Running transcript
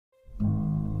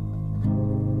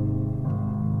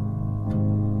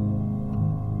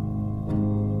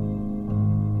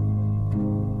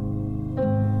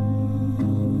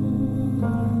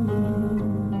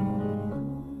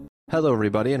Hello,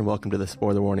 everybody, and welcome to the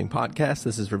Spoiler Warning Podcast.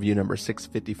 This is review number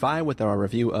 655 with our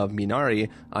review of Minari.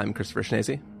 I'm Christopher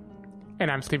Schnese. And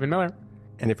I'm Stephen Miller.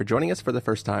 And if you're joining us for the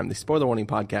first time, the Spoiler Warning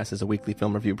Podcast is a weekly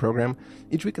film review program.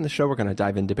 Each week in the show, we're going to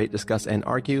dive in, debate, discuss, and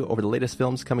argue over the latest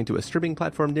films coming to a streaming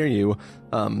platform near you.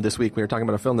 This week, we were talking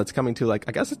about a film that's coming to, I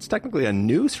guess it's technically a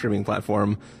new streaming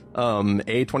platform.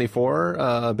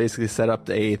 A24 basically set up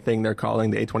a thing they're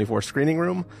calling the A24 Screening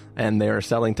Room, and they're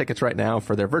selling tickets right now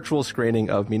for their virtual screening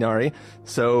of Minari.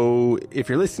 So if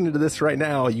you're listening to this right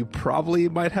now, you probably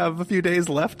might have a few days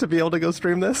left to be able to go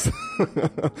stream this.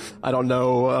 I don't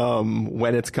know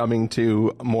when it's coming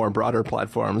to more broader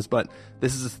platforms, but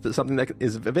this is something that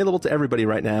is available to everybody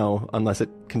right now, unless it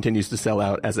continues to sell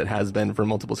out as it has been for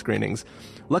multiple screenings.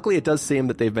 Luckily, it does seem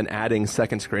that they've been adding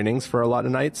second screenings for a lot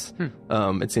of nights.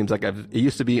 It seems like it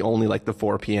used to be only like the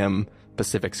 4 p.m.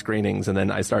 Pacific screenings, and then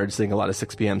I started seeing a lot of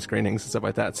 6 p.m. screenings and stuff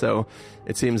like that. So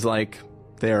it seems like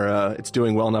it's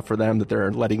doing well enough for them that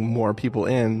they're letting more people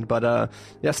in. But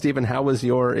yeah, Stephen, how was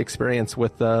your experience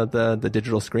with the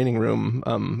digital screening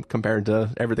room compared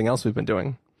to everything else we've been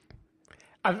doing?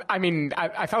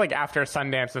 I felt like after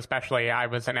Sundance especially, I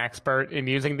was an expert in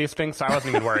using these things, so I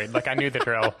wasn't even worried. I knew the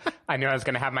drill. I knew I was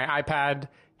going to have my iPad,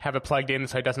 have it plugged in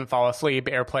so it doesn't fall asleep,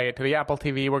 AirPlay it to the Apple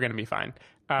TV. We're going to be fine.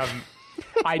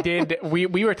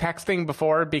 We were texting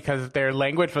before because their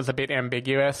language was a bit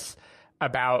ambiguous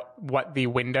about what the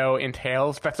window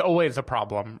entails. That's always a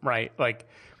problem, right?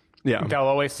 Yeah. They'll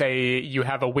always say you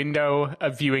have a window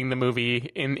of viewing the movie,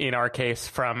 in our case,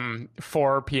 from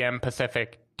 4 p.m.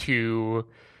 Pacific to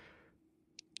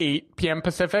 8 p.m.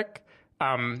 Pacific.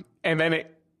 And then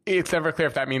it's never clear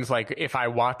if that means, if I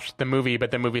watch the movie,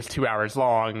 but the movie's 2 hours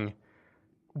long,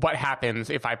 what happens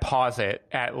if I pause it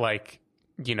at,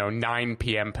 9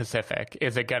 p.m. Pacific?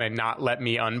 Is it going to not let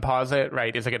me unpause it,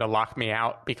 right? Is it going to lock me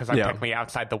out because I'm technically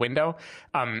outside the window?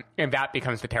 And that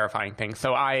becomes the terrifying thing.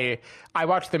 So I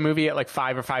watched the movie at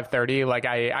 5 or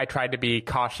 5:30. I tried to be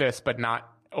cautious, but not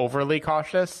overly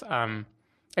cautious.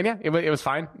 And yeah, it was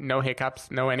fine. No hiccups,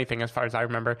 no anything as far as I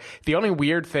remember. The only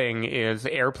weird thing is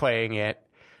AirPlaying it.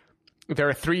 There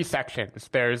are 3 sections.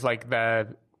 There's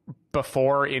the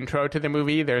before intro to the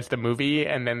movie, there's the movie,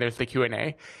 and then there's the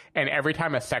Q&A. And every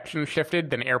time a section shifted,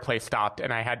 then AirPlay stopped,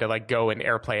 and I had to go and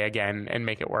AirPlay again and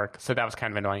make it work. So that was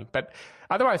kind of annoying. But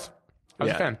otherwise, I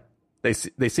was a fan.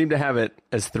 They seem to have it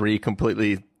as 3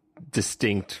 completely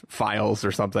distinct files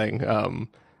or something.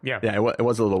 It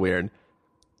was a little weird.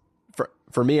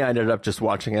 For me, I ended up just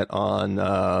watching it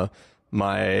on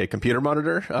my computer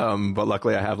monitor, but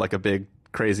luckily I have a big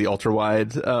crazy ultra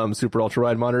wide, super ultra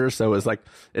wide monitor, so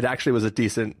it actually was a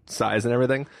decent size and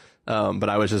everything. But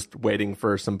I was just waiting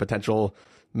for some potential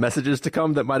messages to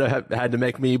come that might have had to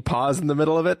make me pause in the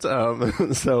middle of it.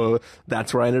 So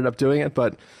that's where I ended up doing it.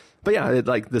 But yeah,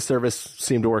 the service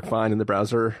seemed to work fine in the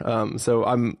browser.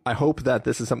 So I hope that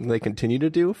this is something they continue to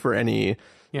do for any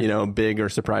big or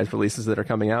surprise releases that are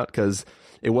coming out, because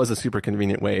it was a super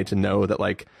convenient way to know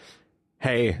that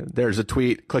hey, there's a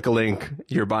tweet, click a link,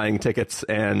 you're buying tickets,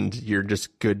 and you're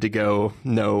just good to go.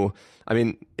 No, I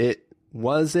mean,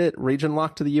 was it region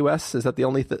locked to the U.S.? Is that the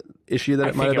only issue that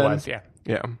it might have been? I think it was,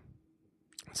 yeah. Yeah.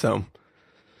 So,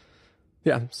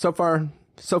 yeah, so far,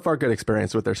 good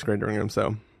experience with their screening room,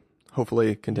 so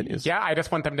hopefully it continues. Yeah, I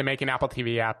just want them to make an Apple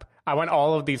TV app. I want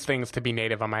all of these things to be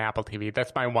native on my Apple TV.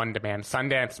 That's my one demand.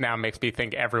 Sundance now makes me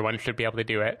think everyone should be able to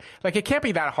do it. It can't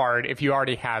be that hard if you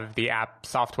already have the app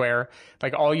software.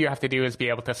 All you have to do is be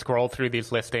able to scroll through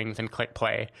these listings and click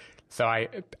play. So I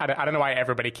don't know why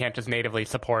everybody can't just natively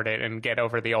support it and get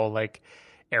over the old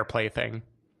AirPlay thing.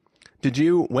 Did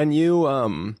you, when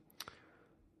you,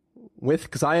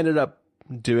 because I ended up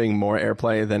doing more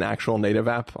AirPlay than actual native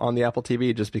app on the Apple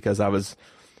TV, just because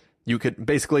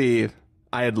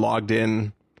I had logged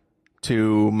in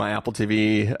to my Apple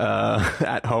TV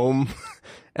at home,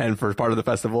 and for part of the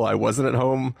festival I wasn't at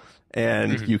home,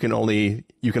 and you can only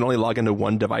log into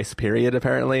one device, period,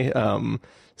 apparently.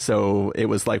 So it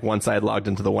was once I had logged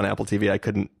into the one Apple TV, I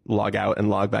couldn't log out and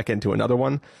log back into another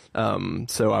one.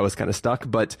 So I was kind of stuck,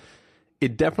 but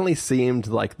it definitely seemed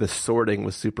like the sorting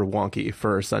was super wonky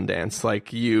for Sundance.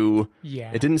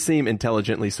 It didn't seem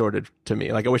intelligently sorted to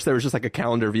me. I wish there was just a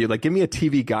calendar view. Give me a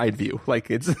TV guide view.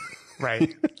 It's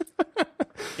right.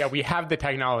 Yeah, we have the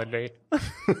technology.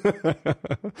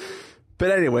 But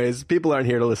anyways, people aren't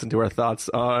here to listen to our thoughts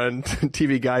on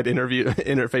TV guide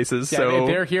interfaces. Yeah, so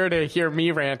they're here to hear me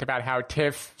rant about how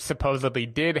TIFF supposedly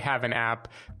did have an app,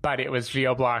 but it was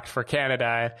geo-blocked for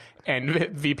Canada, and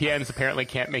VPNs apparently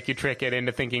can't make you trick it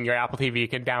into thinking your Apple TV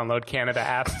can download Canada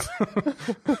apps.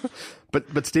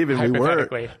 But Stephen,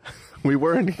 we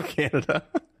were in Canada.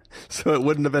 So it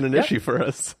wouldn't have been an issue for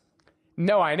us.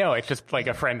 No, I know. It's just like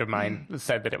a friend of mine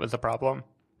said that it was a problem.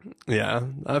 Yeah,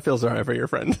 I feel sorry for your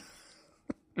friend.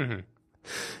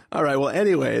 All right. Well,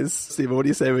 anyways, Steven, what do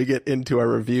you say we get into our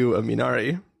review of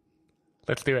Minari?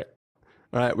 Let's do it.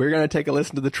 All right. We're going to take a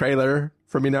listen to the trailer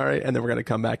for Minari, and then we're going to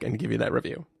come back and give you that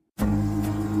review.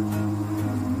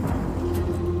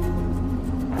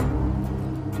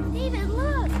 David,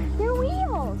 look! They're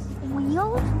wheels!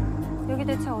 Wheels? 여기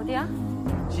대체 어디야?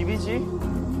 집이지.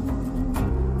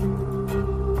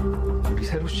 우리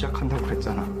새로 시작한다고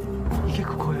그랬잖아. 이게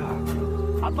그거야.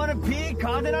 아빠는 빅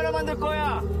가든 하나 만들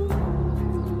거야.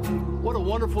 What a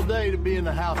wonderful day to be in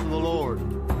the house of the Lord.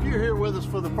 If you're here with us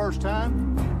for the first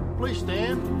time, please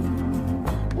stand.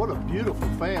 What a beautiful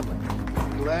family.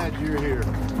 Glad you're here.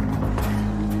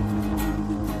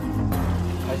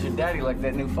 How's your daddy like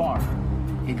that new farm?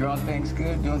 He growing things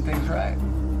good, doing things right?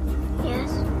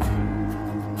 Yes.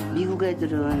 미국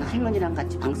애들은 할머니랑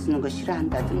같이 방 쓰는 거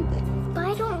싫어한다던데. But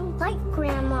I don't like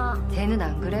Grandma. 걔는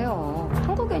안 그래요.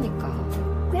 한국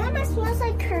애니까. Grandma smells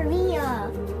like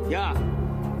Korea. 야,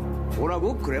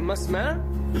 뭐라고? 그랜마 스멜?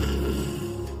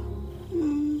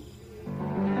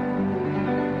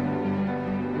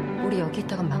 우리 여기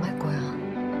있다가 망할 거야.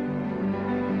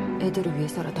 애들을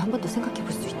위해서라도 한 번 더 생각해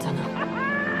볼 수 있잖아.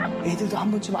 애들도 한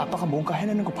번쯤 아빠가 뭔가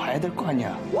해내는 거 봐야 될 거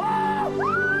아니야.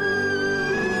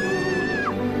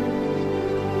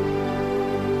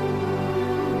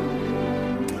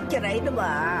 깨라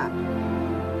이놈아.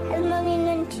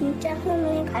 할머니는 진짜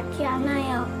할머니 같지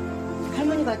않아요.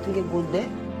 할머니 같은 게 뭔데?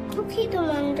 쿠키도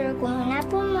만들고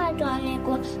나쁜 안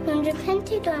입고 먼저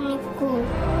팬티도 안 입고.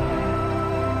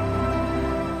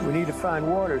 We need to find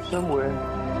water somewhere.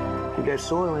 If that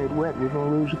soil ain't wet, you're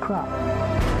gonna lose a crop.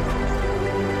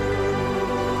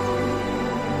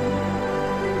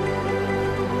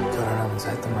 결혼하면서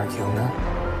했던 말 기억나?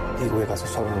 미국에 가서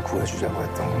서로를 구해주자고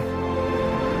했던 거.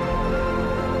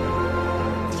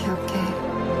 기억해.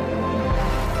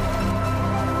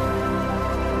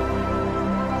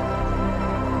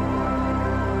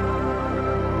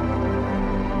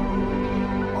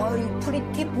 어이,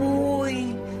 프리티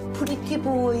보이, 프리티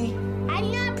보이.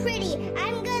 I'm not pretty.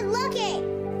 I'm good looking.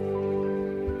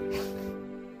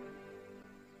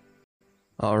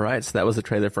 All right, so that was the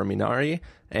trailer for Minari,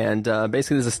 and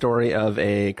basically there's a story of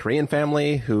a Korean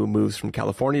family who moves from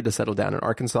California to settle down in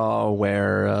Arkansas,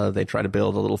 where they try to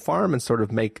build a little farm and sort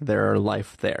of make their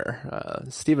life there.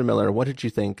 Stephen Miller, what did you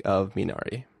think of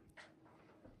Minari?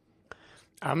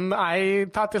 I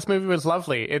thought this movie was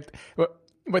lovely.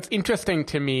 What's interesting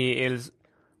to me is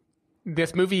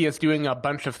this movie is doing a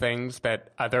bunch of things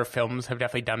that other films have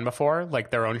definitely done before,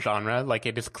 like their own genre. Like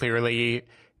it is clearly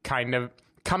kind of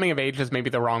coming of age is maybe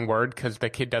the wrong word because the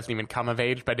kid doesn't even come of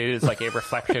age, but it is like a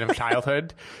reflection of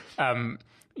childhood. Seeing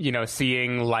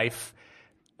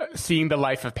the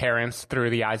life of parents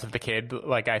through the eyes of the kid.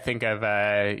 Like I think of,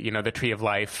 The Tree of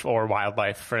Life or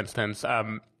Wildlife, for instance.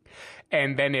 And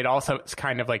then it also is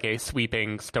kind of like a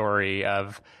sweeping story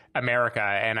of America.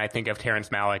 And I think of Terrence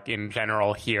Malick in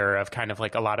general here of kind of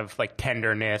like a lot of like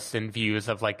tenderness and views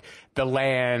of like the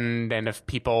land and of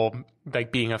people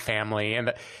like being a family.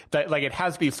 And that like it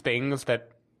has these things that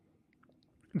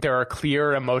there are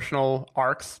clear emotional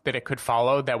arcs that it could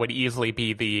follow that would easily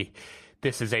be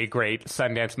this is a great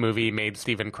Sundance movie, made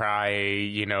Stephen cry,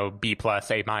 B+,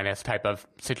 A- type of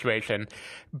situation.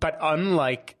 But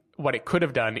unlike what it could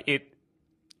have done,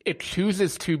 it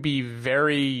chooses to be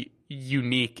very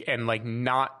unique and like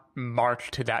not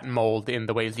march to that mold in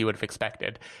the ways you would have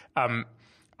expected.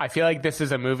 I feel like this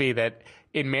is a movie that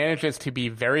it manages to be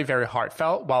very, very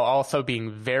heartfelt while also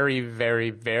being very, very,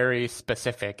 very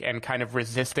specific and kind of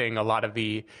resisting a lot of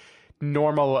the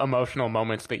normal emotional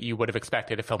moments that you would have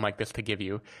expected a film like this to give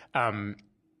you.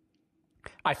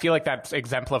 I feel like that's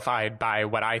exemplified by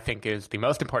what I think is the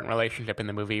most important relationship in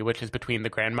the movie, which is between the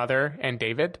grandmother and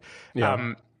David.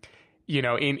 Yeah.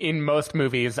 In most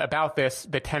movies about this,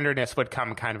 the tenderness would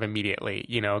come kind of immediately.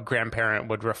 Grandparent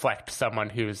would reflect someone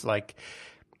who's like,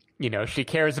 she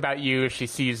cares about you, she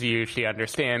sees you, she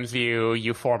understands you,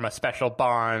 you form a special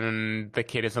bond, the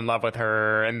kid is in love with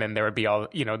her, and then there would be all,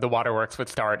 the waterworks would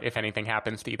start if anything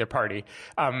happens to either party.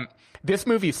 This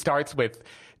movie starts with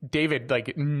David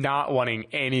like not wanting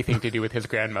anything to do with his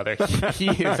grandmother. He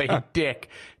is a dick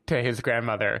to his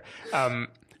grandmother.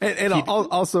 And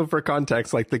also for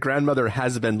context, like the grandmother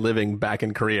has been living back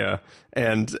in Korea,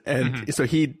 and so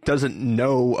he doesn't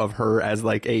know of her as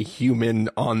like a human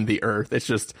on the earth. It's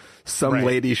just some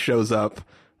lady shows up,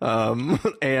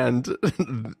 and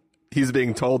he's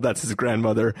being told that's his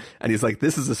grandmother, and he's like,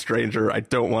 "This is a stranger. I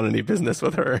don't want any business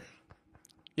with her."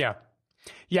 Yeah.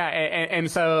 Yeah,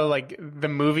 and so like the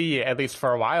movie, at least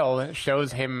for a while,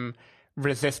 shows him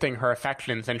resisting her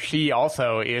affections, and she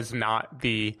also is not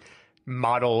the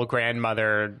model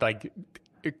grandmother, like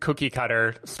cookie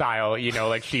cutter style, you know,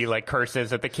 like she like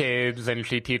curses at the kids and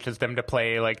she teaches them to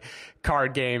play like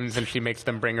card games and she makes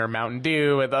them bring her Mountain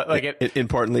Dew. Like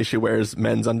importantly, she wears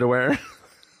men's underwear.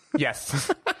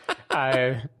 Yes.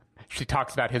 She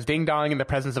talks about his ding dong in the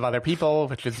presence of other people,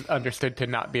 which is understood to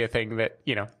not be a thing that,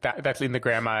 you know, that's in the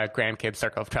grandkid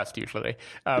circle of trust usually.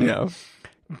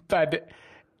 But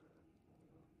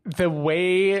the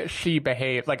way she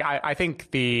behaved, like I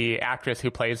think the actress who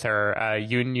plays her,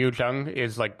 Yoon Yoo-jung,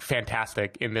 is like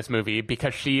fantastic in this movie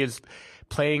because she is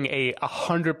playing a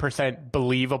 100%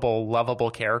 believable, lovable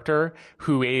character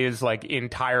who is like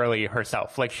entirely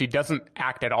herself. Like she doesn't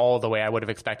act at all the way I would have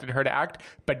expected her to act,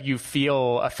 but you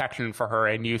feel affection for her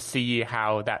and you see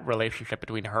how that relationship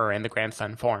between her and the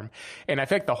grandson form. And I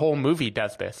think the whole movie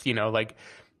does this, you know, like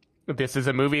this is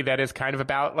a movie that is kind of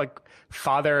about like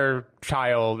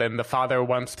father-child, and the father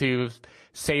wants to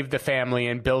save the family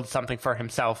and build something for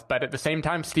himself. But at the same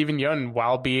time, Steven Yeun,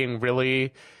 while being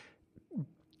really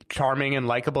charming and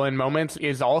likable in moments,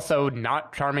 is also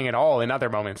not charming at all in other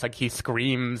moments. Like he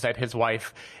screams at his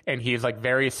wife and he's like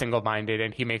very single-minded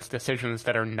and he makes decisions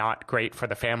that are not great for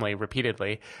the family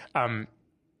repeatedly. And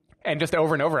just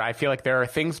over and over, I feel like there are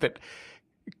things that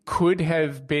could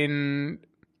have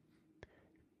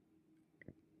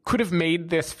made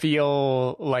this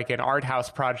feel like an art house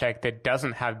project that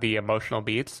doesn't have the emotional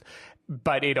beats,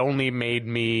 but it only made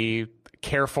me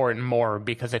care for it more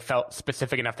because it felt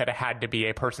specific enough that it had to be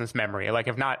a person's memory. Like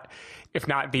if not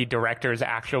the director's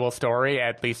actual story,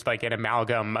 at least like an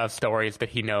amalgam of stories that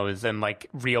he knows and like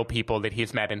real people that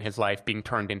he's met in his life being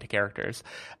turned into characters.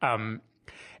 And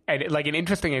like an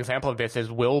interesting example of this is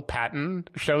Will Patton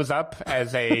shows up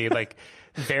as a like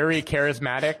very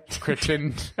charismatic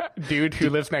Christian dude who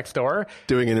lives next door.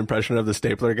 Doing an impression of the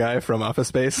stapler guy from Office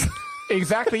Space.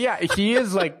 Exactly, yeah. He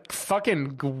is like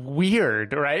fucking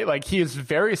weird, right? Like he is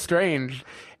very strange,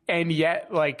 and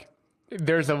yet like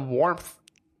there's a warmth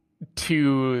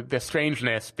to the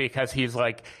strangeness because he's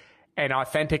like an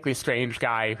authentically strange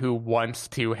guy who wants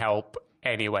to help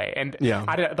anyway. And yeah,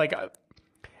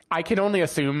 I can only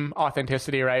assume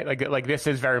authenticity, right? Like this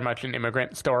is very much an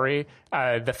immigrant story.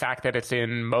 The fact that it's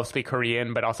in mostly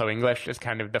Korean but also English is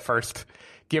kind of the first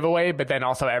giveaway. But then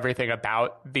also everything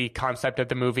about the concept of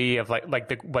the movie of what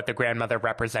the grandmother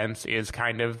represents is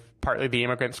kind of partly the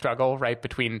immigrant struggle, right?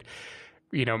 Between,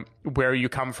 you know, where you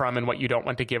come from and what you don't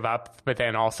want to give up, but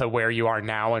then also where you are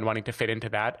now and wanting to fit into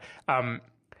that.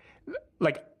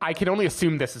 Like, I can only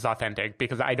assume this is authentic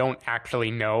because I don't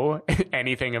actually know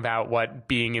anything about what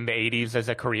being in the 80s as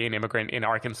a Korean immigrant in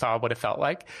Arkansas would have felt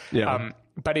like. Yeah.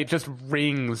 But it just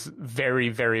rings very,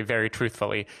 very, very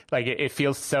truthfully. Like, it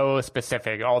feels so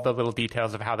specific. All the little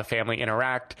details of how the family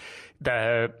interact,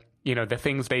 the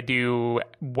things they do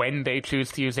when they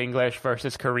choose to use English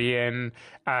versus Korean,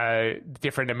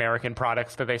 different American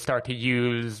products that they start to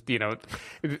use, you know,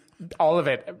 all of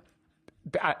it.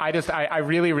 I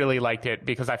really, really liked it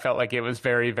because I felt like it was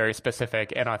very, very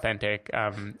specific and authentic.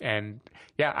 And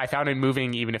yeah, I found it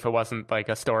moving, even if it wasn't like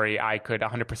a story I could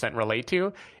 100% relate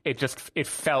to. It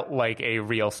felt like a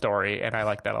real story, and I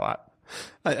like that a lot.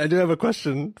 I do have a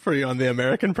question for you on the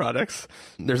American products.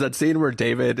 There's that scene where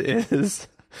David is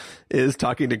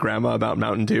talking to Grandma about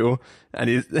Mountain Dew, and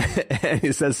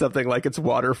he says something like it's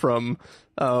water from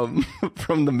the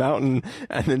mountain,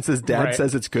 and then says Dad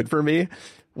says it's good for me.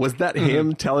 Was that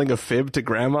him telling a fib to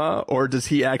Grandma, or does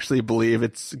he actually believe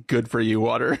it's good for you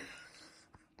water?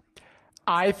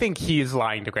 I think he's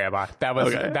lying to Grandma. That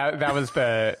was okay. that was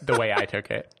the way I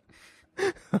took it.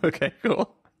 Okay,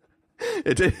 cool.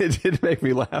 It did make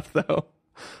me laugh though.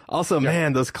 Also,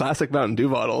 man, those classic Mountain Dew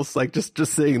bottles, like just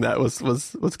seeing that was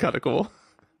kind of cool.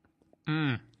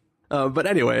 But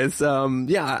anyways,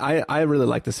 I really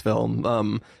like this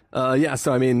film.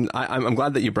 So I mean, I'm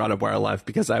glad that you brought up wildlife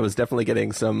because I was definitely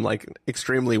getting some like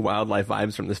extremely wildlife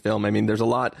vibes from this film. I mean, there's a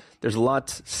lot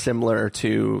similar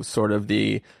to sort of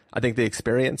the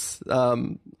experience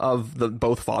of the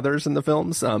both fathers in the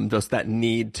films. Just that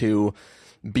need to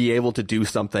be able to do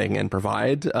something and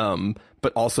provide,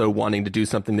 but also wanting to do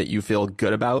something that you feel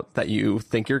good about, that you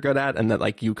think you're good at, and that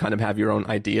like you kind of have your own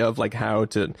idea of like how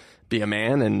to be a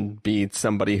man and be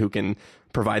somebody who can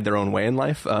provide their own way in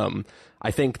life. I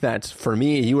think that for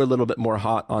me, you were a little bit more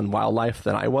hot on wildlife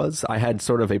than I was. I had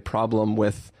sort of a problem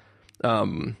with,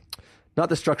 not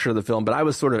the structure of the film, but I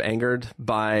was sort of angered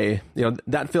by, you know,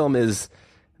 that film is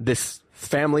this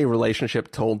family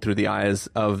relationship told through the eyes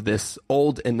of this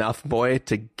old enough boy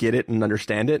to get it and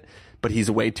understand it, but he's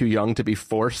way too young to be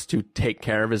forced to take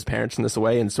care of his parents in this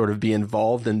way and sort of be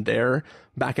involved in their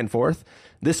back and forth.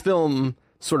 This film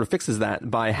sort of fixes that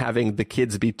by having the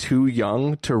kids be too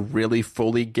young to really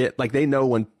fully get, like, they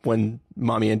know when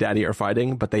mommy and daddy are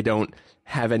fighting, but they don't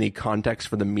have any context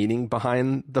for the meaning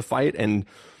behind the fight and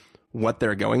what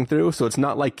they're going through. So it's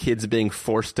not like kids being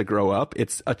forced to grow up.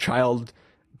 It's a child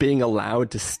being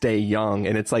allowed to stay young.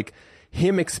 And it's like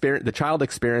the child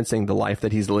experiencing the life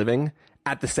that he's living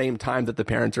at the same time that the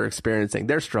parents are experiencing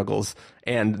their struggles,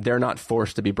 and they're not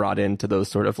forced to be brought into those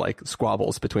sort of like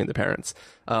squabbles between the parents.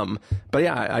 But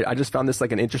yeah, I just found this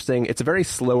like it's a very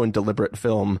slow and deliberate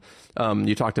film.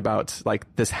 You talked about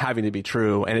like this having to be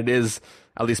true, and it is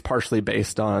at least partially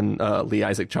based on Lee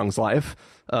Isaac Chung's life.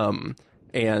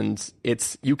 And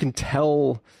you can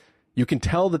tell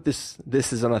that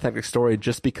this is an authentic story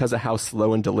just because of how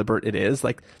slow and deliberate it is.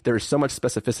 Like, there is so much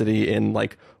specificity in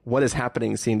like what is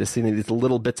happening scene to scene, these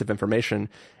little bits of information.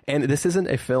 And this isn't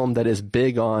a film that is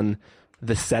big on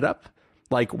the setup.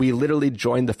 Like, we literally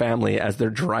join the family as they're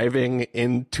driving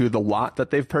into the lot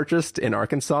that they've purchased in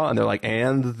Arkansas, and they're like,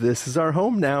 and this is our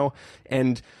home now.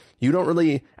 And you don't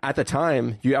really, at the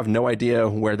time, you have no idea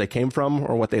where they came from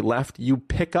or what they left. You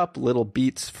pick up little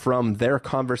beats from their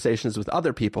conversations with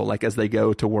other people, like as they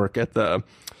go to work at the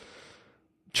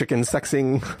chicken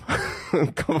sexing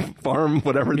farm,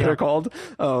 whatever they're called.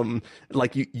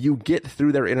 Like you get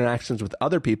through their interactions with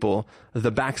other people,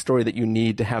 the backstory that you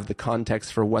need to have the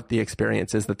context for what the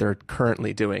experience is that they're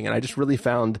currently doing. And I just really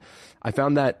found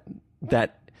that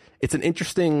it's an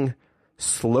interesting,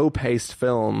 slow-paced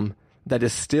film that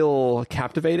is still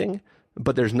captivating,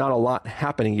 but there's not a lot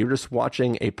happening. You're just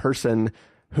watching a person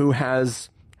who has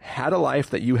had a life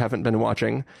that you haven't been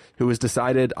watching, who has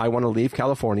decided, I want to leave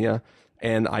California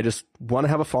and I just want to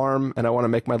have a farm and I want to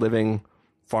make my living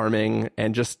farming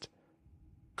and just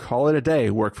call it a day,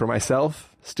 work for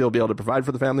myself, still be able to provide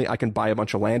for the family. I can buy a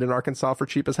bunch of land in Arkansas for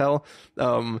cheap as hell.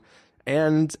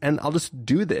 And I'll just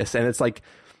do this. And it's like,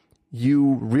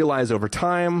 you realize over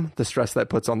time the stress that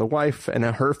puts on the wife and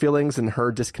her feelings and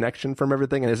her disconnection from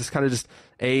everything. And it's just kind of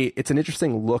it's an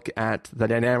interesting look at the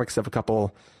dynamics of a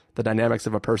couple, the dynamics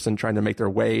of a person trying to make their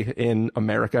way in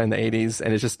America in the 80s.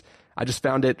 And I just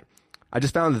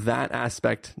found that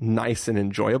aspect nice and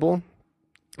enjoyable.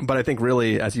 But I think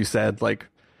really, as you said, like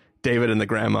David and the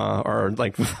grandma are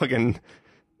like fucking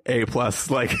A+,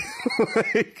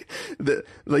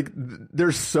 like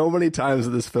there's so many times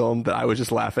in this film that I was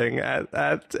just laughing at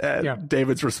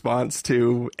David's response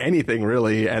to anything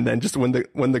really. And then just when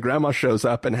the grandma shows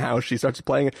up and how she starts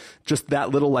playing, just that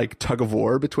little like tug of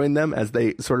war between them as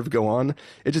they sort of go on.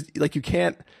 It just like, you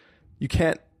can't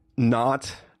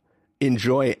not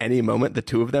enjoy any moment the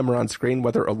two of them are on screen,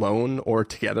 whether alone or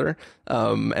together.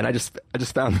 And I just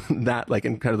found that like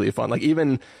incredibly fun. Like,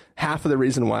 even half of the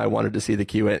reason why I wanted to see the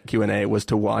Q&A was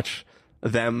to watch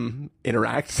them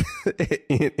interact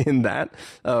in that.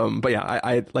 But yeah,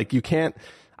 I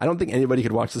don't think anybody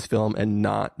could watch this film and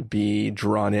not be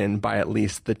drawn in by at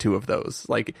least the two of those.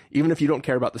 Like, even if you don't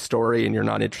care about the story and you're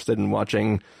not interested in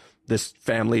watching this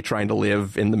family trying to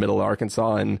live in the middle of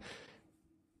Arkansas and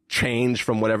change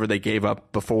from whatever they gave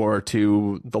up before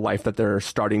to the life that they're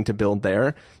starting to build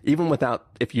there,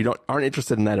 if you aren't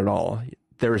interested in that at all,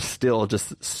 there is still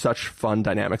just such fun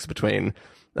dynamics between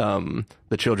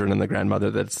the children and the grandmother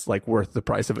that's like worth the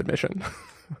price of admission.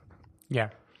 Yeah,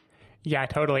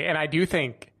 totally. And I do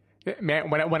think, man,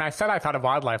 when I said I thought of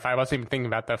wildlife, I wasn't even thinking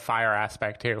about the fire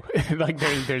aspect too. Like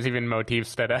there's even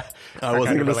motifs that I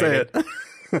wasn't going to say it.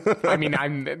 I mean,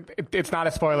 it's not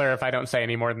a spoiler if I don't say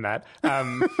any more than that.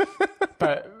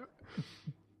 But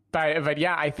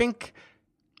yeah, I think,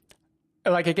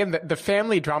 like, again, the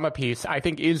family drama piece, I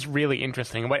think, is really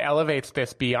interesting. What elevates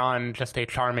this beyond just a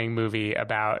charming movie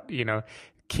about,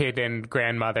 kid and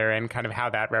grandmother and kind of how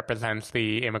that represents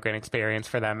the immigrant experience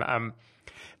for them,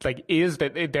 is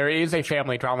that there is a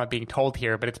family drama being told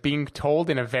here, but it's being told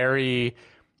in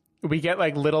we get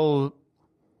like little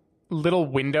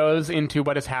windows into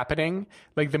what is happening.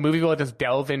 Like, the movie will just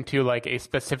delve into like a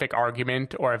specific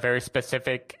argument or a very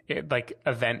specific like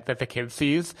event that the kid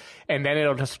sees, and then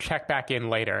it'll just check back in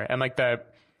later. And like the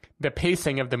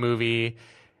pacing of the movie,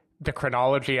 the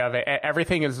chronology of it,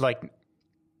 everything is like,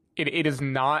 it is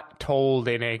not told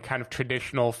in a kind of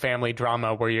traditional family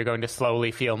drama where you're going to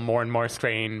slowly feel more and more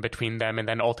strain between them and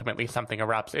then ultimately something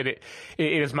erupts. It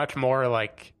is much more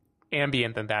like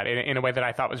ambient than that, in a way that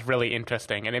I thought was really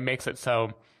interesting. And it makes it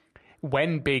so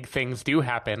when big things do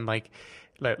happen, like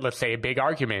let's say a big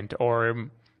argument or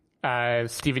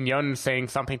Steven Yeun saying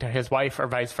something to his wife or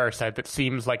vice versa that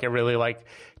seems like a really like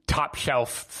top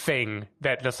shelf thing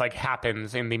that just like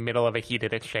happens in the middle of a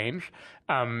heated exchange.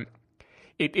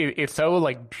 It's so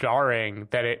like jarring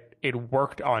that it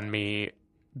worked on me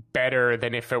better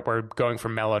than if it were going for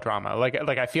melodrama. Like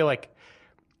I feel like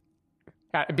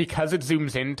because it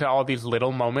zooms into all these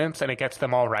little moments and it gets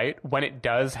them all right, when it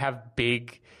does have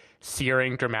big,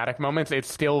 searing, dramatic moments, it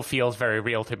still feels very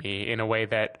real to me in a way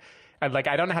that, like,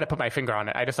 I don't know how to put my finger on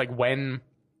it. I just, like, when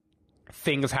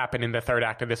things happen in the third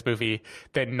act of this movie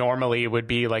that normally would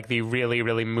be, like, the really,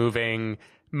 really moving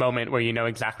moment where you know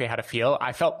exactly how to feel,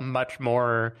 I felt much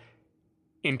more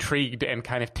intrigued and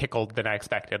kind of tickled than I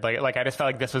expected. Like I just felt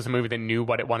like this was a movie that knew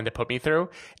what it wanted to put me through,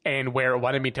 and where it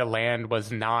wanted me to land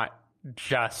was not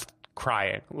just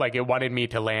crying. Like, it wanted me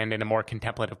to land in a more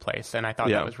contemplative place, and I thought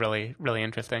that was really, really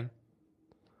interesting.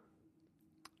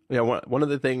 Yeah, one of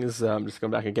the things, just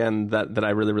going back again, that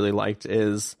I really, really liked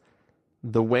is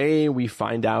the way we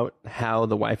find out how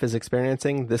the wife is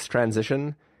experiencing this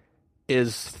transition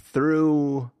is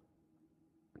through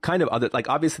kind of other, like,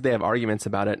 obviously they have arguments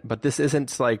about it, but this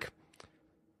isn't like,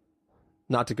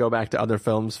 not to go back to other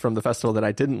films from the festival that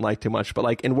I didn't like too much, but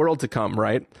like in World to Come,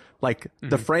 right? Like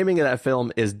the framing of that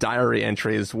film is diary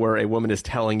entries where a woman is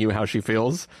telling you how she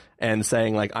feels and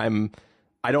saying like,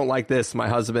 I don't like this, my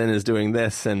husband is doing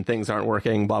this and things aren't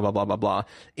working, blah, blah, blah, blah, blah.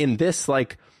 In this,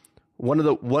 like one of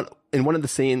the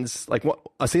scenes, like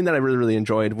a scene that I really, really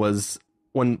enjoyed was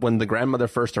when the grandmother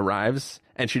first arrives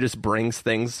and she just brings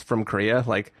things from Korea,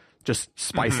 like just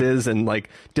spices and like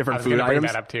different food items. I was gonna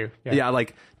bring that up too. Yeah,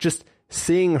 like just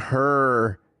seeing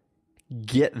her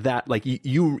get that, like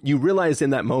you realize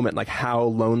in that moment like how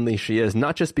lonely she is,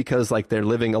 not just because like they're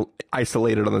living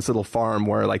isolated on this little farm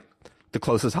where like the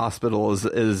closest hospital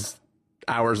is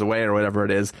hours away or whatever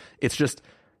it is. It's just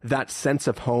that sense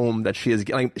of home that she is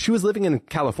like, she was living in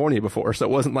California before, so it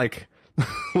wasn't like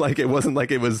it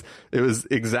was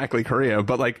exactly Korea,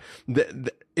 but like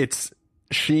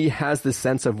she has this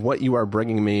sense of what you are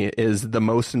bringing me is the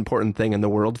most important thing in the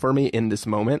world for me in this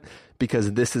moment,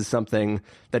 because this is something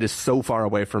that is so far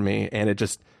away from me, and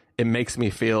it makes me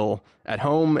feel at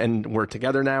home, and we're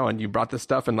together now, and you brought this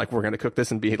stuff, and like we're going to cook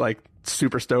this and be like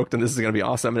super stoked, and this is going to be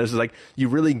awesome. And it's just like you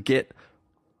really get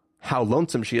how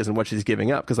lonesome she is and what she's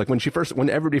giving up, because like when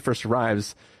everybody first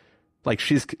arrives, like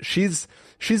she's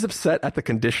upset at the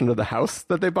condition of the house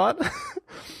that they bought.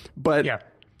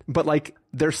 But like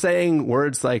they're saying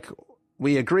words like,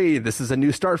 we agree, this is a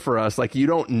new start for us. Like you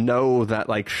don't know that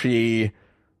like she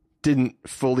didn't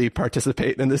fully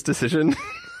participate in this decision.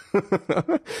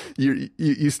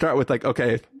 You start with like,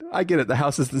 okay, I get it, the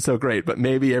house isn't so great, but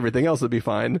maybe everything else would be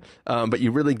fine. But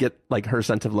you really get like her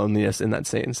sense of loneliness in that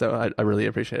scene. So I really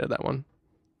appreciated that one.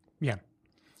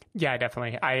 Yeah,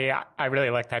 definitely. I really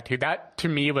like that too. That to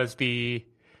me was the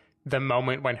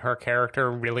moment when her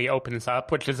character really opens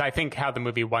up, which is, I think, how the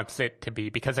movie wants it to be.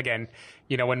 Because again,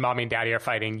 you know, when mommy and daddy are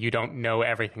fighting, you don't know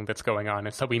everything that's going on.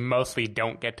 And so we mostly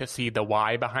don't get to see the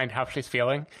why behind how she's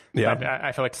feeling. Yeah. But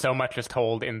I feel like so much is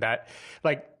told in that,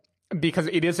 like, because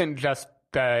it isn't just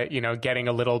getting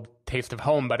a little taste of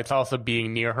home, but it's also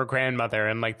being near her grandmother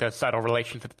and like the subtle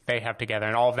relationship that they have together.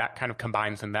 And all of that kind of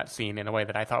combines in that scene in a way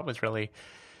that I thought was really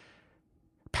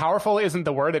powerful. Isn't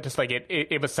the word. It just like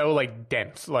it was so like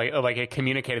dense, like it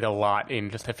communicated a lot in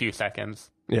just a few seconds.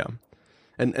 Yeah.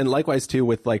 And likewise too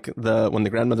with like when the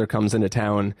grandmother comes into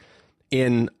town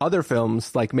in other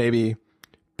films, like maybe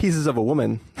Pieces of a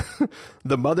Woman,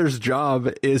 the mother's job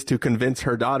is to convince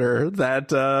her daughter that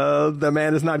the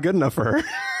man is not good enough for her.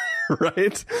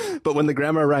 Right? But when the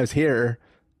grandma arrives here,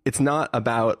 it's not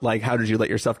about like, how did you let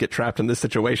yourself get trapped in this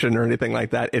situation or anything like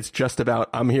that. It's just about,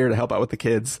 I'm here to help out with the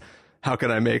kids. How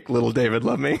can I make little David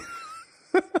love me?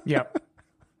 Yep.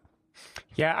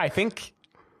 Yeah, I think,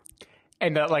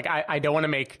 and like I don't want to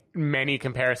make many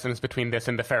comparisons between this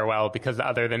and The Farewell, because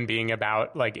other than being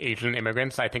about like Asian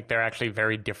immigrants, I think they're actually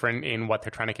very different in what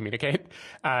they're trying to communicate.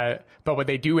 But what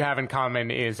they do have in common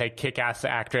is a kick-ass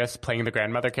actress playing the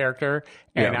grandmother character,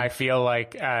 and I feel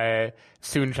like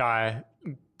Soon-ja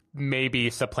maybe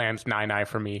supplants Nai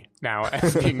for me now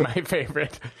as being my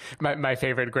favorite, my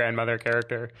favorite grandmother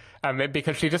character,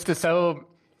 because she just is so,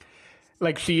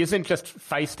 like, she isn't just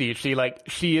feisty.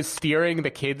 She is steering the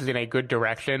kids in a good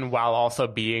direction while also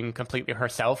being completely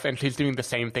herself, and she's doing the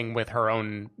same thing with her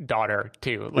own daughter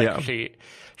too. Like she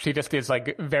just is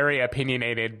like very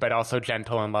opinionated, but also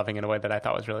gentle and loving in a way that I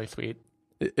thought was really sweet.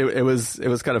 It was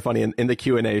kind of funny. In the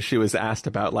Q&A, she was asked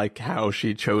about like how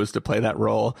she chose to play that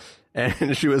role.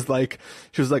 And she was like,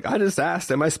 I just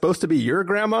asked, am I supposed to be your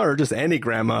grandma or just any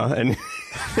grandma? And,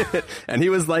 and he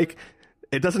was like,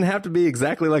 it doesn't have to be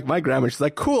exactly like my grandma. She's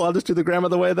like, cool, I'll just do the grandma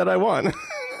the way that I want.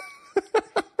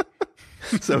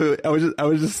 So I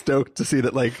was just stoked to see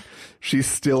that, like, she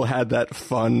still had that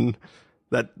fun,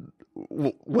 that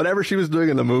whatever she was doing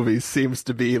in the movie seems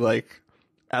to be, like,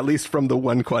 at least from the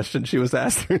one question she was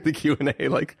asked during the Q&A,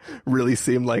 like, really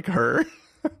seemed like her.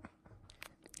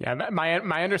 Yeah,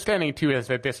 my understanding, too, is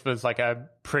that this was, like, a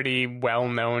pretty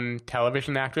well-known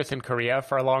television actress in Korea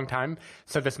for a long time.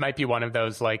 So this might be one of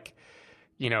those, like,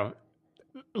 you know,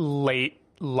 late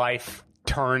life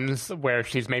turns where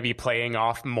she's maybe playing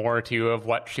off more too of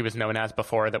what she was known as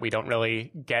before that we don't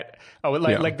really get.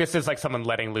 Like this is like someone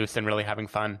letting loose and really having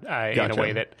fun in a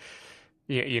way that,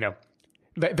 you know,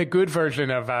 the good version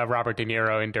of Robert De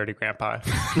Niro in Dirty Grandpa.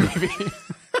 Maybe.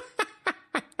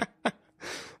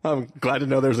 I'm glad to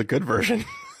know there's a good version.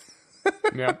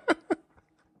 Yeah.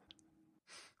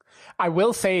 I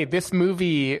will say this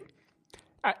movie,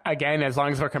 again, as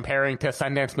long as we're comparing to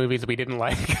Sundance movies we didn't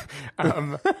like,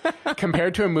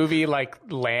 compared to a movie like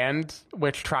Land,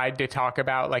 which tried to talk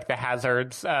about like the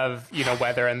hazards of, you know,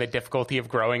 weather and the difficulty of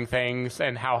growing things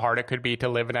and how hard it could be to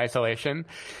live in isolation.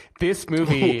 This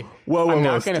movie, I'm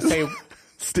not going to say...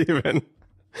 Steven,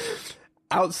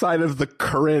 outside of the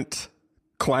current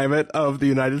climate of the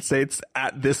United States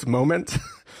at this moment,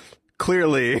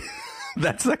 clearly...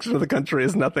 that section of the country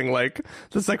is nothing like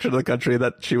the section of the country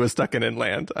that she was stuck in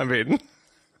Land. I mean,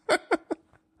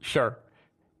 sure.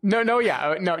 No,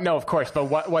 of course. But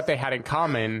what they had in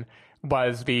common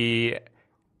was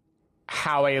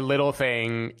how a little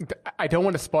thing, I don't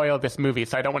want to spoil this movie,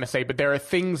 so I don't want to say, but there are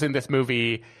things in this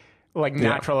movie, like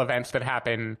natural events that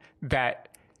happen that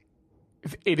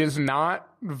it is not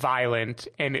violent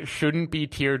and it shouldn't be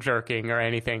tear jerking or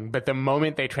anything. But the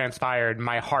moment they transpired,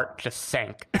 my heart just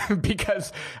sank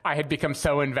because I had become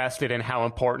so invested in how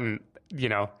important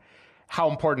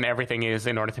everything is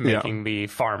in order to making the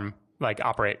farm like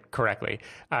operate correctly.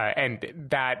 And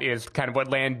that is kind of what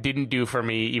Land didn't do for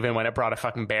me, even when it brought a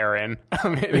fucking bear in.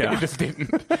 It just didn't.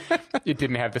 It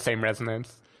didn't have the same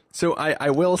resonance. So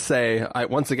I will say,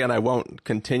 once again, I won't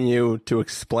continue to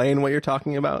explain what you're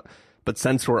talking about. But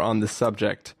since we're on this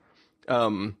subject,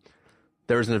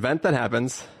 there's an event that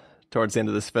happens towards the end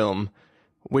of this film,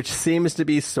 which seems to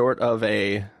be sort of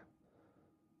a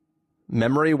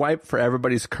memory wipe for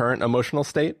everybody's current emotional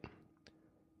state.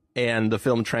 And the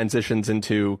film transitions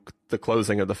into the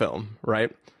closing of the film,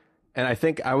 right? And I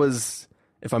think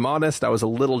if I'm honest, I was a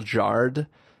little jarred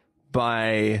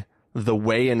by the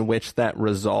way in which that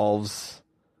resolves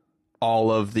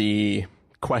all of the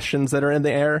questions that are in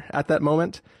the air at that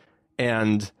moment.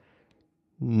 And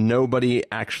nobody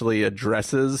actually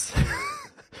addresses.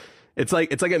 It's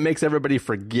like it makes everybody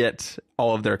forget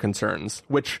all of their concerns,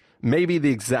 which may be the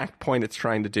exact point it's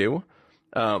trying to do.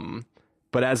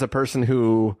 But as a person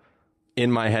who,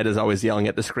 in my head, is always yelling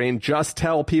at the screen, just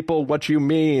tell people what you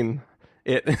mean.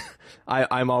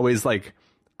 I'm always like,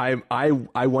 I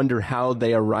wonder how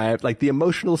they arrived, like the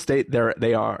emotional state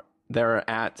they're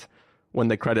at when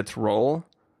the credits roll.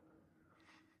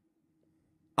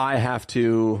 I have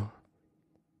to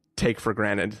take for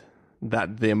granted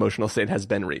that the emotional state has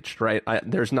been reached, right?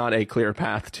 There's not a clear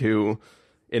path in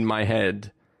my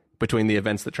head, between the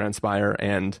events that transpire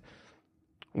and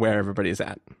where everybody's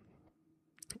at.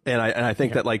 And I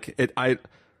think that like it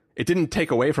didn't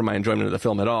take away from my enjoyment of the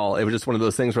film at all. It was just one of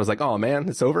those things where I was like, oh man,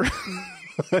 it's over.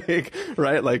 Like,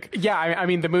 right? Like, yeah, I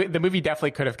mean, the movie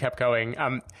definitely could have kept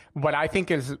going. What I think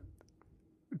is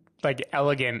like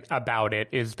elegant about it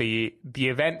is the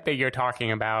event that you're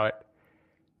talking about,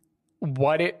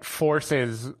 what it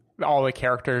forces all the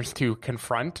characters to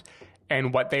confront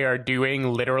and what they are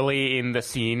doing literally in the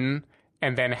scene,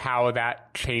 and then how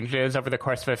that changes over the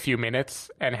course of a few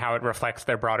minutes and how it reflects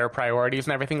their broader priorities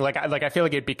and everything. Like I feel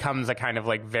like it becomes a kind of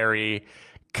like very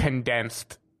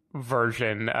condensed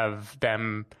version of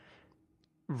them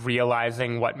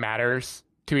realizing what matters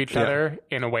to each other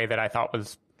in a way that I thought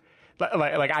was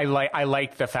I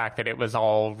liked the fact that it was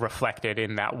all reflected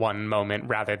in that one moment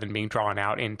rather than being drawn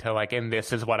out into like, and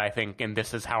this is what I think, and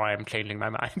this is how I'm changing my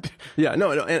mind. Yeah, no,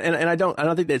 and I don't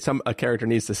think that a character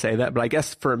needs to say that, but I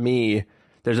guess for me,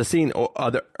 there's a scene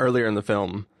earlier in the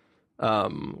film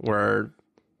where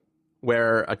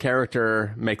a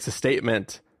character makes a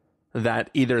statement that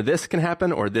either this can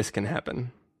happen or this can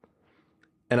happen,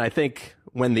 and I think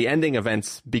when the ending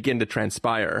events begin to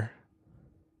transpire,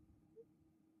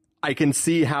 I can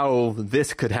see how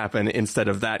this could happen instead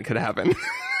of that could happen.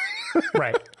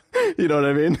 Right. You know what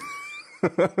I mean?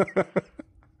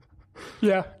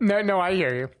 Yeah. No, I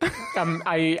hear you.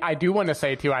 I do want to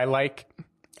say too, I like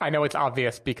I know it's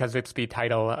obvious because it's the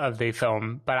title of the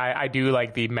film, but I do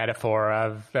like the metaphor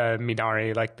of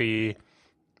Minari, like the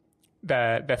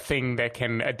thing that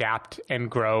can adapt and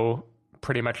grow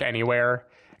pretty much anywhere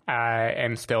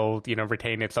and still,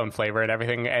 retain its own flavor and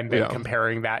everything. And then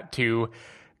comparing that to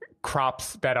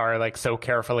crops that are like so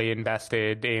carefully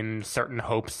invested in certain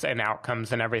hopes and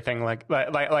outcomes and everything. Like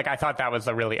I thought that was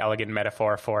a really elegant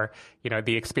metaphor for,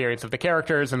 the experience of the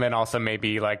characters, and then also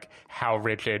maybe like how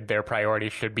rigid their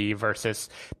priorities should be versus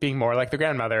being more like the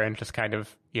grandmother and just kind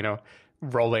of,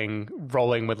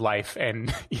 rolling with life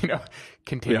and,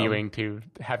 continuing to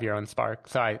have your own spark.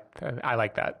 So I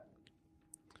like that.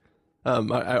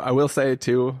 I will say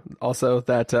too, also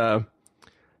that,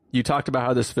 you talked about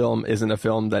how this film isn't a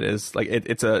film that is like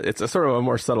it's a sort of a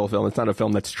more subtle film. It's not a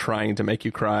film that's trying to make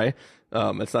you cry.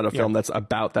 It's not a film that's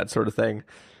about that sort of thing.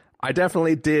 I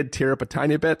definitely did tear up a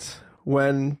tiny bit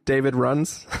when David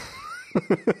runs.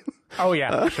 Oh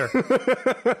yeah, sure.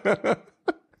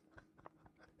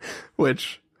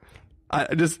 Which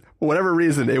I just, whatever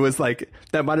reason, it was like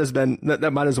that might as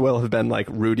well have been like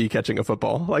Rudy catching a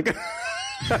football. Like.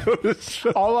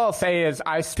 All I'll say is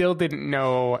I still didn't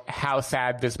know how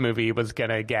sad this movie was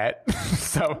gonna get,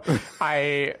 so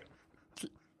I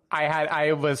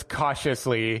was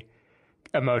cautiously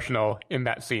emotional in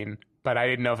that scene, but I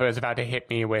didn't know if it was about to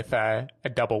hit me with a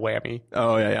double whammy.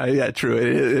 Oh yeah, true.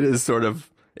 It is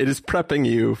prepping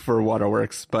you for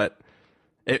Waterworks, but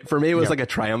for me it was like a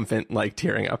triumphant like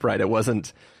tearing up. Right? It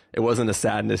wasn't a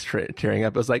sadness tearing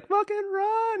up. It was like fucking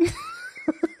run.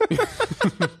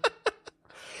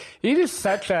 He is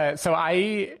such a... So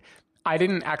I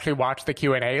didn't actually watch the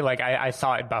Q&A. Like I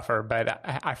saw it buffer, but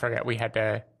I forget. We had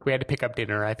to pick up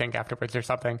dinner, I think, afterwards or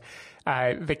something.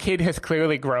 The kid has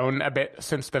clearly grown a bit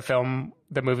since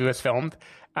the movie was filmed.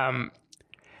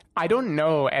 I don't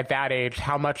know at that age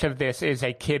how much of this is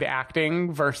a kid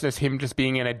acting versus him just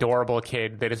being an adorable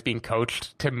kid that is being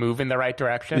coached to move in the right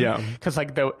direction. Yeah. Because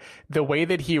like the way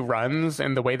that he runs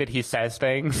and the way that he says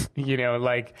things,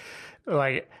 like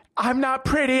I'm not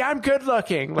pretty, I'm good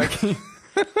looking. Like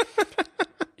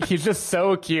he's just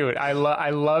so cute. I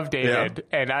love David.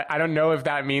 Yeah. And I don't know if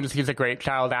that means he's a great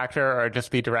child actor or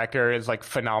just the director is like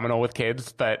phenomenal with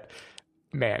kids, but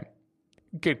man,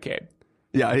 good kid.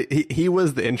 Yeah, he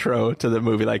was the intro to the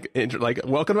movie, like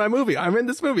welcome to my movie. I'm in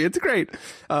this movie. It's great.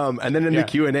 And then in the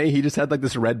Q&A, he just had like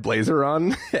this red blazer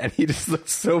on, and he just looked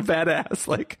so badass.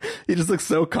 Like he just looked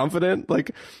so confident.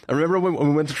 Like I remember when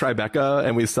we went to Tribeca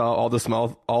and we saw all these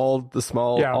small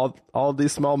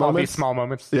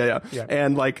moments. Yeah.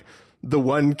 And like the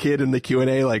one kid in the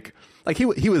Q&A, like he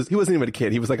wasn't even a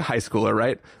kid. He was like a high schooler,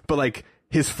 right? But like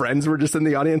his friends were just in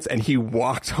the audience, and he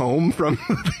walked home from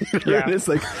the theater. Yeah. And it's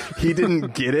like he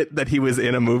didn't get it that he was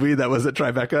in a movie that was at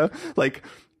Tribeca. Like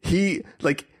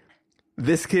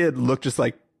this kid looked just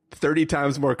like 30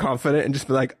 times more confident and just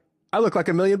be like, I look like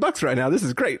 $1 million right now. This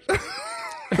is great.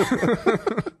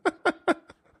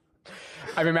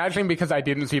 I'm imagining, because I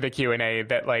didn't see the Q&A,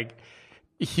 that like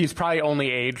he's probably only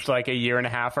aged like a year and a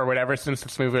half or whatever since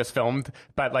this movie was filmed.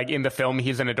 But like in the film,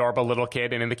 he's an adorable little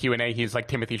kid, and in the Q&A, he's like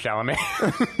Timothée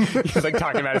Chalamet. He's like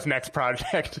talking about his next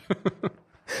project.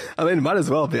 I mean, might as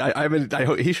well be. I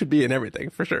hope he should be in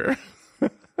everything for sure.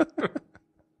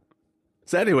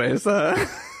 So, anyways,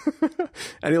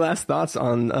 any last thoughts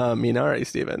on Minari,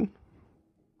 Stephen?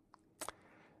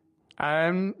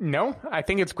 No, I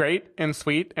think it's great and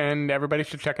sweet, and everybody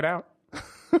should check it out.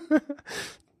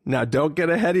 Now, don't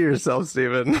get ahead of yourself,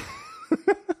 Stephen.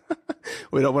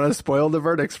 We don't want to spoil the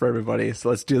verdicts for everybody, so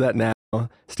let's do that now.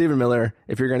 Stephen Miller,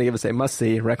 if you're going to give us a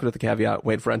must-see, recommend with the caveat,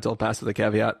 wait for until pass with the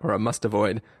caveat, or a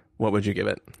must-avoid, what would you give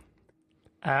it?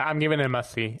 I'm giving it a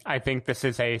must-see. I think this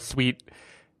is a sweet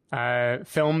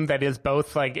film that is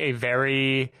both like a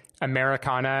very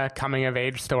Americana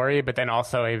coming-of-age story, but then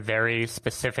also a very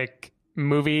specific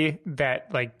movie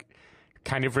that like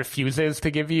kind of refuses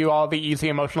to give you all the easy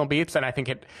emotional beats. And I think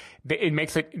it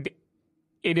makes it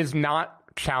is not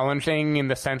challenging in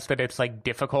the sense that it's like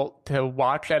difficult to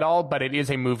watch at all, but it is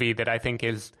a movie that I think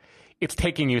it's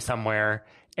taking you somewhere,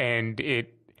 and it's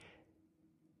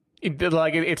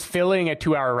filling a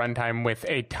 2-hour runtime with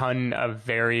a ton of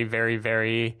very, very,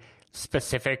 very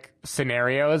specific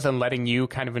scenarios and letting you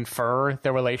kind of infer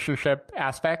the relationship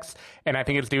aspects. And I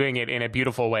think it's doing it in a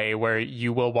beautiful way where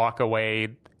you will walk away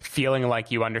feeling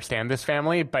like you understand this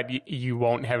family, but you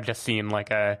won't have just seen like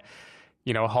a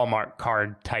Hallmark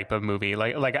card type of movie.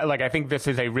 Like I think this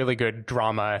is a really good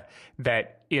drama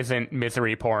that isn't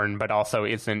misery porn, but also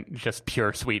isn't just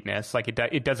pure sweetness. Like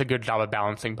it does a good job of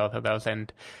balancing both of those.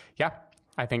 And yeah,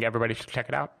 I think everybody should check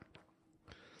it out.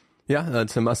 Yeah,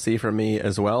 it's a must see for me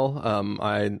as well.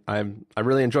 I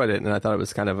really enjoyed it, and I thought it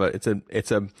was kind of it's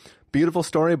a beautiful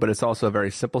story, but it's also a very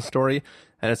simple story,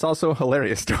 and it's also a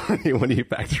hilarious story when you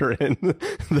factor in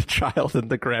the child and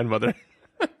the grandmother.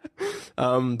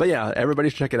 But yeah, everybody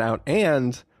should check it out.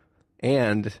 And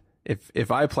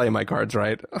if I play my cards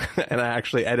right and I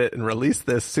actually edit and release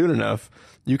this soon enough,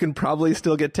 you can probably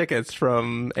still get tickets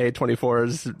from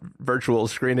A24's virtual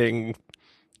screening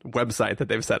website that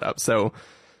they've set up. So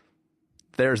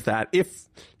there's that. If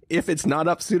it's not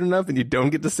up soon enough and you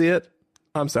don't get to see it,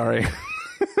 I'm sorry.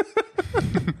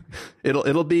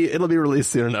 it'll be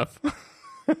released soon enough.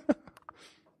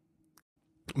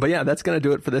 But yeah, that's going to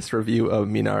do it for this review of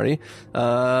Minari.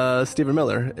 Stephen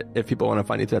Miller, if people want to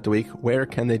find you throughout the week, where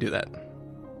can they do that?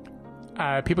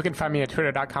 People can find me at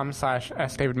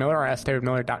twitter.com/sdavidmiller or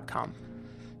sdavidmiller.com.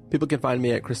 People can find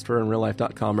me at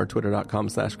ChristopherInRealLife.com or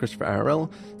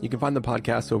Twitter.com/ChristopherIRL. You can find the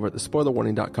podcast over at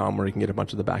thespoilerwarning.com, where you can get a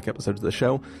bunch of the back episodes of the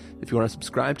show. If you want to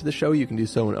subscribe to the show, you can do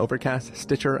so in Overcast,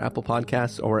 Stitcher, Apple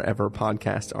Podcasts, or wherever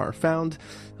podcasts are found.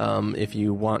 If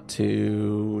you want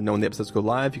to know when the episodes go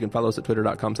live, you can follow us at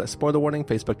Twitter.com/SpoilerWarning,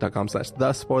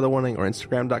 Facebook.com/TheSpoilerWarning, or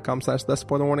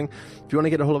Instagram.com/TheSpoilerWarning. If you want to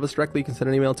get a hold of us directly, you can send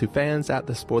an email to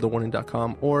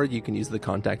fans@thespoilerwarning.com, or you can use the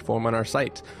contact form on our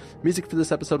site. Music for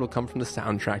this episode will come from the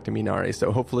soundtrack to Minari,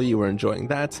 so hopefully you are enjoying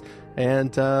that.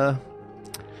 And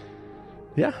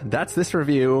yeah, that's this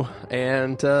review,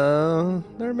 and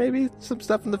there may be some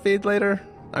stuff in the feed later.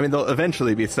 I mean, there'll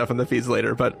eventually be stuff in the feeds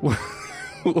later, but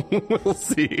we'll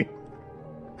see.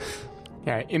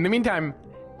 Yeah, in the meantime,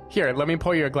 here, let me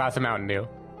pour you a glass of Mountain Dew.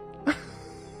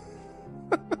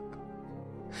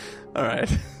 All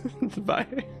right.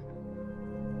 Bye.